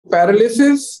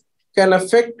Paralysis can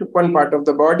affect one part of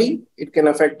the body. It can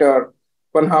affect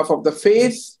one half of the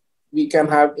face. We can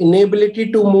have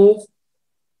inability to move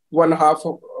one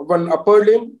upper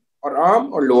limb or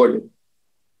arm or lower limb.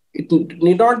 It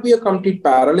need not be a complete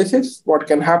paralysis. What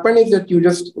can happen is that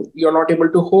you're not able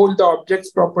to hold the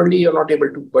objects properly. You're not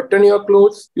able to button your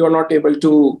clothes. You're not able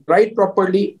to write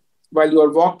properly. While you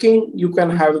are walking, you can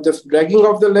have just dragging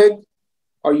of the leg,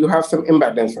 or you have some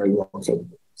imbalance while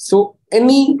walking. So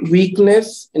any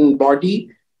weakness in body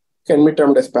can be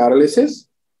termed as paralysis,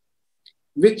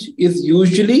 which is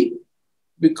usually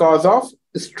because of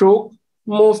stroke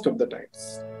most of the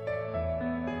times.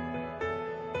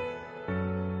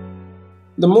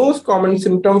 The most common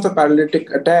symptoms of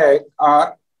paralytic attack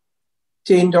are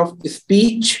change of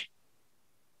speech,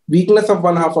 weakness of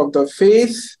one half of the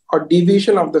face or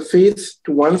deviation of the face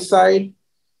to one side,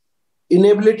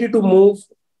 inability to move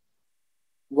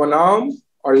one arm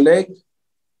or leg.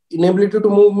 Inability to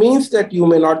move means that you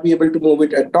may not be able to move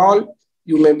it at all.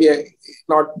 You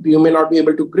may not be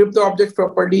able to grip the object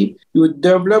properly. You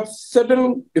develop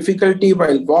sudden difficulty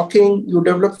while walking. You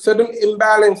develop sudden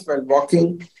imbalance while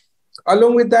walking.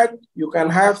 Along with that, you can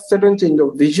have sudden change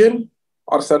of vision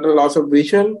or sudden loss of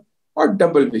vision or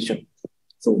double vision.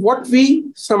 So what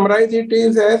we summarize it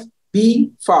is as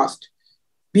B fast.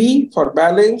 B for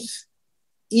balance,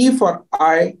 E for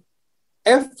eye,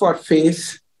 F for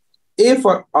face, A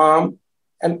for arm,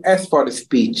 and S for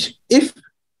speech. If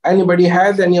anybody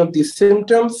has any of these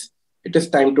symptoms, it is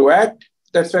time to act.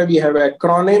 That's why we have an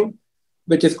acronym,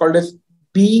 which is called as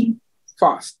B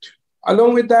fast.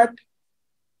 Along with that,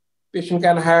 patient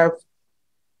can have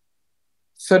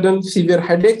sudden severe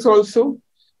headaches also.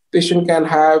 Patient can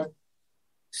have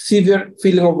severe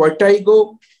feeling of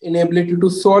vertigo, inability to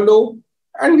swallow,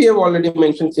 and we have already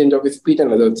mentioned change of speech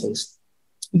and other things.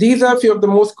 These are a few of the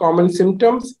most common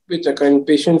symptoms which occur in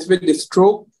patients with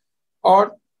stroke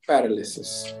or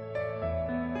paralysis.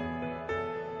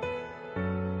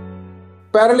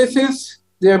 Paralysis,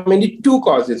 there are mainly two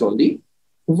causes only.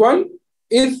 One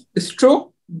is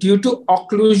stroke due to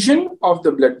occlusion of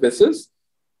the blood vessels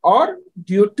or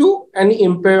due to any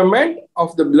impairment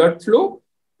of the blood flow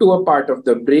to a part of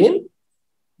the brain,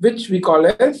 which we call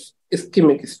as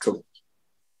ischemic stroke.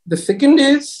 The second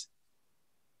is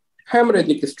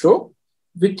hemorrhagic stroke,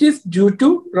 which is due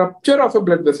to rupture of a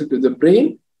blood vessel to the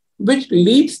brain, which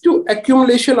leads to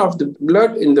accumulation of the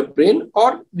blood in the brain,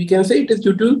 or we can say it is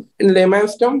due to, in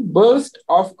layman's term, burst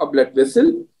of a blood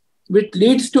vessel, which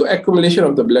leads to accumulation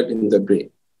of the blood in the brain.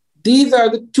 These are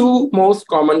the two most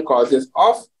common causes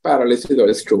of paralysis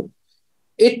or stroke.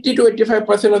 80 to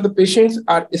 85% of the patients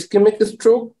are ischemic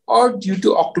stroke or due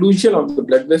to occlusion of the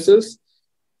blood vessels.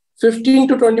 15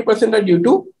 to 20% are due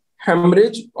to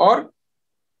hemorrhage or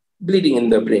bleeding in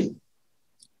the brain.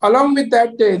 Along with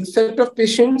that, there is a set of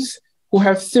patients who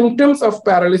have symptoms of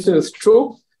paralysis or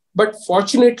stroke, but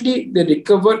fortunately, they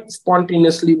recover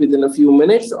spontaneously within a few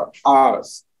minutes or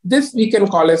hours. This we can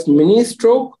call as mini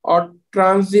stroke or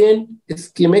transient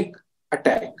ischemic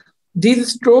attack.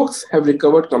 These strokes have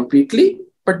recovered completely,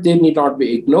 but they need not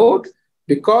be ignored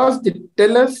because they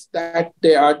tell us that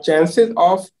there are chances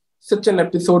of such an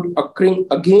episode occurring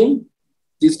again.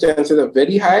 These chances are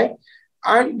very high,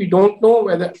 and we don't know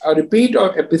whether a repeat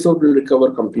or episode will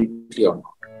recover completely or not.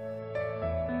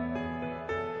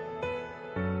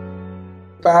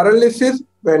 Paralysis,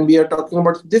 when we are talking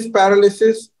about this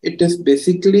paralysis, it is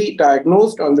basically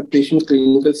diagnosed on the patient's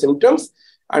clinical symptoms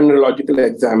and neurological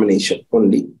examination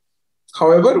only.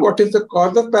 However, what is the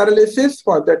cause of paralysis?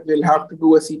 For that, we'll have to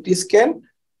do a CT scan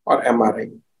or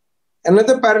MRI.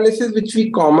 Another paralysis which we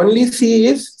commonly see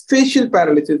is facial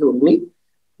paralysis only,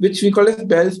 which we call as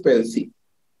Bell's palsy.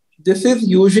 This is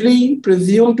usually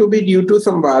presumed to be due to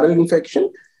some viral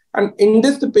infection. And in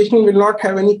this, the patient will not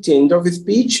have any change of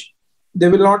speech. They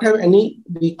will not have any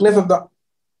weakness of the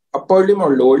upper limb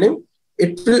or lower limb.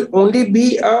 It will only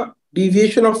be a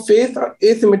deviation of face or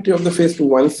asymmetry of the face to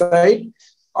one side.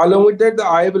 Along with that, the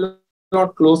eye will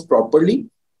not close properly.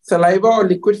 Saliva or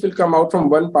liquids will come out from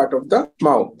one part of the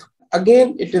mouth.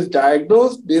 Again, it is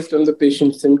diagnosed based on the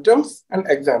patient's symptoms and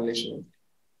examination.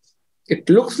 It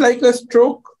looks like a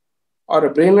stroke or a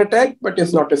brain attack, but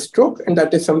it's not a stroke, and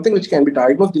that is something which can be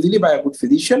diagnosed easily by a good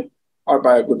physician or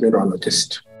by a good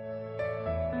neurologist.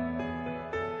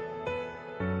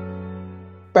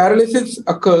 Paralysis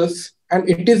occurs, and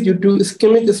it is due to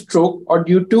ischemic stroke or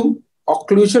due to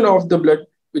occlusion of the blood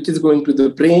which is going to the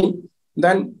brain.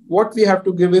 Then what we have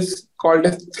to give is called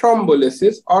as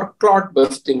thrombolysis or clot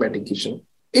busting medication.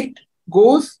 It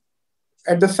goes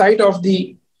at the site of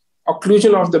the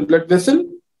occlusion of the blood vessel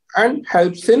and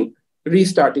helps in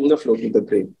restarting the flow to the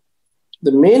brain.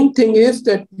 The main thing is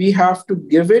that we have to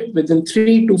give it within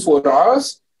 3 to 4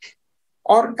 hours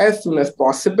or as soon as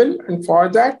possible. And for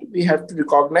that, we have to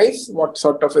recognize what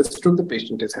sort of a stroke the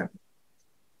patient is having.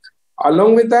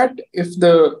 Along with that, if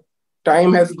the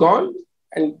time has gone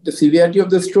and the severity of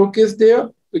the stroke is there,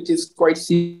 which is quite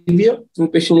severe, the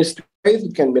patient is stabilized,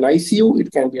 it can be an ICU,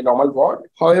 it can be a normal ward.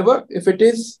 However, if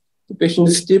the patient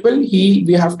is stable,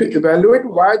 we have to evaluate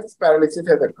why this paralysis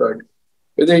has occurred.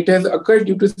 Whether it has occurred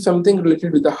due to something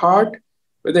related with the heart,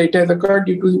 whether it has occurred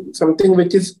due to something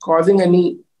which is causing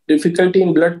any difficulty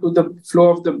in the flow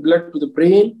of the blood to the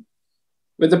brain,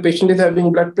 whether the patient is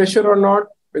having blood pressure or not,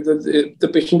 whether the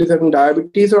patient is having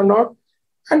diabetes or not,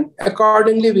 and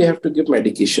accordingly, we have to give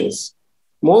medications.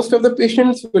 Most of the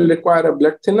patients will require a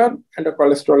blood thinner and a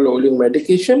cholesterol-lowering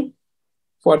medication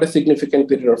for a significant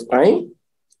period of time,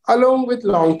 along with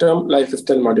long-term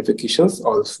lifestyle modifications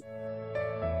also.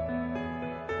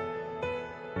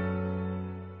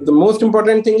 The most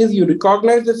important thing is you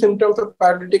recognize the symptoms of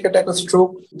paralytic attack or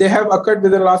stroke. They have occurred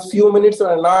within the last few minutes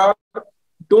or an hour.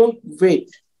 Don't wait.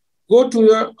 Go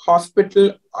to a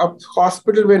hospital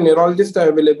where neurologists are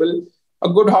available, a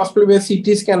good hospital where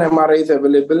CT scan MRI is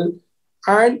available,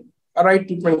 and a right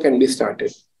treatment can be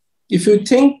started. If you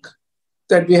think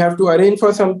that we have to arrange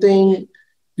for something,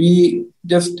 we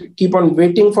just keep on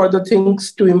waiting for the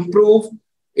things to improve,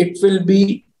 it will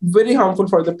be very harmful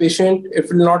for the patient. It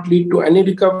will not lead to any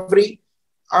recovery,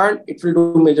 and it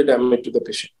will do major damage to the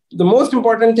patient. The most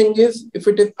important thing is if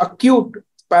it is acute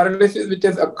paralysis which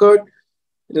has occurred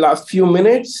in the last few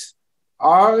minutes,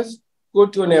 hours, go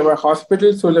to a nearby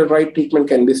hospital so the right treatment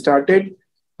can be started.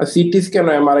 A CT scan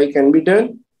or MRI can be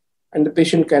done, and the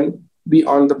patient can be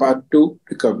on the path to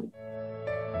recovery.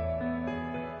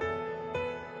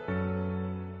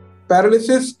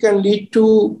 Paralysis can lead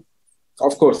to,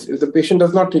 of course, if the patient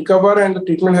does not recover and the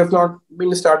treatment has not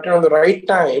been started on the right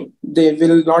time, they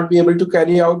will not be able to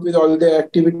carry out with all their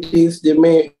activities. They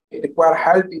may require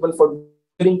help even for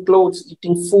wearing clothes,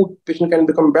 eating food. Patient can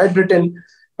become bedridden.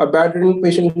 A bedridden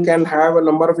patient can have a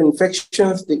number of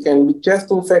infections. They can be chest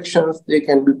infections. They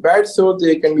can be bad sores.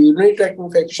 They can be urinary tract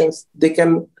infections. They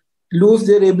can lose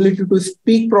their ability to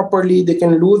speak properly. They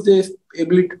can lose their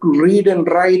ability to read and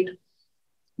write.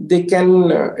 They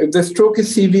can, if the stroke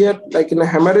is severe, like in a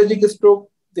hemorrhagic stroke,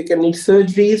 they can need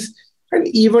surgeries, and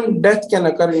even death can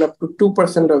occur in up to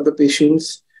 2% of the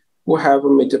patients who have a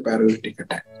major paralytic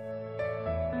attack.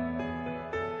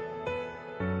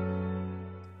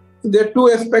 There are two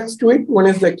aspects to it. One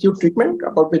is the acute treatment,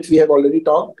 about which we have already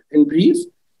talked in brief.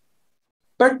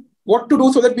 But what to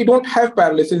do so that we don't have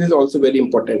paralysis is also very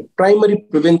important. Primary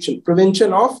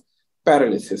prevention of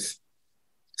paralysis.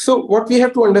 So what we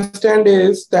have to understand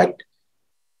is that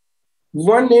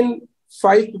 1 in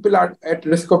 5 people are at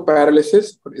risk of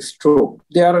paralysis or stroke.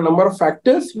 There are a number of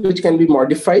factors which can be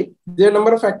modified. There are a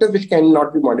number of factors which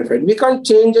cannot be modified. We can't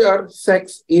change our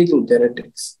sex, age, and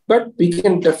genetics, but we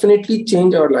can definitely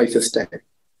change our lifestyle.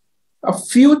 A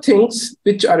few things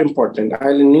which are important.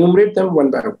 I'll enumerate them one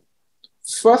by one.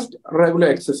 First, regular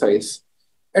exercise.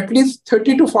 At least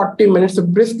 30 to 40 minutes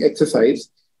of brisk exercise,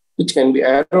 which can be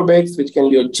aerobics, which can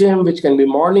be a gym, which can be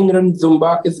morning run,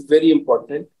 Zumba, is very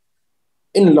important.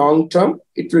 In long term,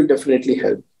 it will definitely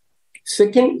help.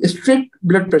 Second, strict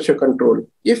blood pressure control.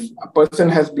 If a person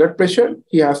has blood pressure,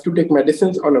 he has to take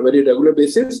medicines on a very regular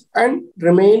basis and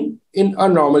remain in a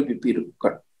normal BP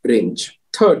range.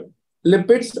 Third,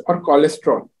 lipids or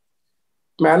cholesterol.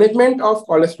 Management of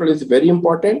cholesterol is very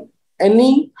important.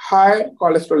 Any high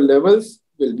cholesterol levels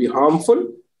will be harmful.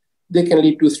 They can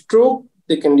lead to stroke.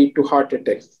 They can lead to heart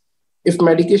attacks. If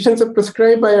medications are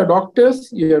prescribed by your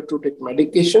doctors, you have to take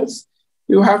medications.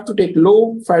 You have to take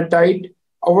low-fat diet,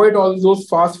 avoid all those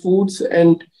fast foods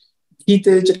and ghee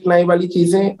tel chaknai wali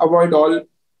cheezein, avoid all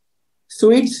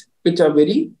sweets which are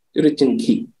very rich in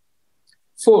ghee.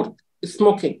 Fourth,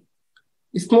 smoking.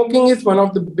 Smoking is one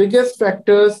of the biggest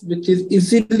factors which is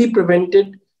easily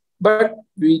prevented, but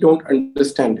we don't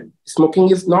understand it.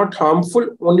 Smoking is not harmful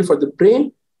only for the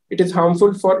brain. It is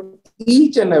harmful for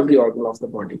each and every organ of the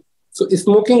body. So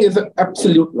smoking is an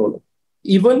absolute no-no.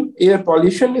 Even air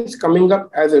pollution is coming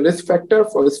up as a risk factor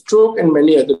for stroke and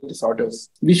many other disorders.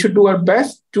 We should do our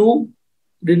best to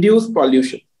reduce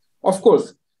pollution. Of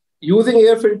course, using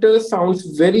air filters sounds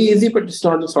very easy, but it's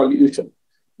not a solution.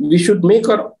 We should make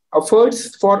our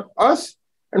efforts for us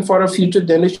and for our future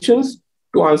generations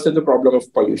to answer the problem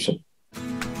of pollution.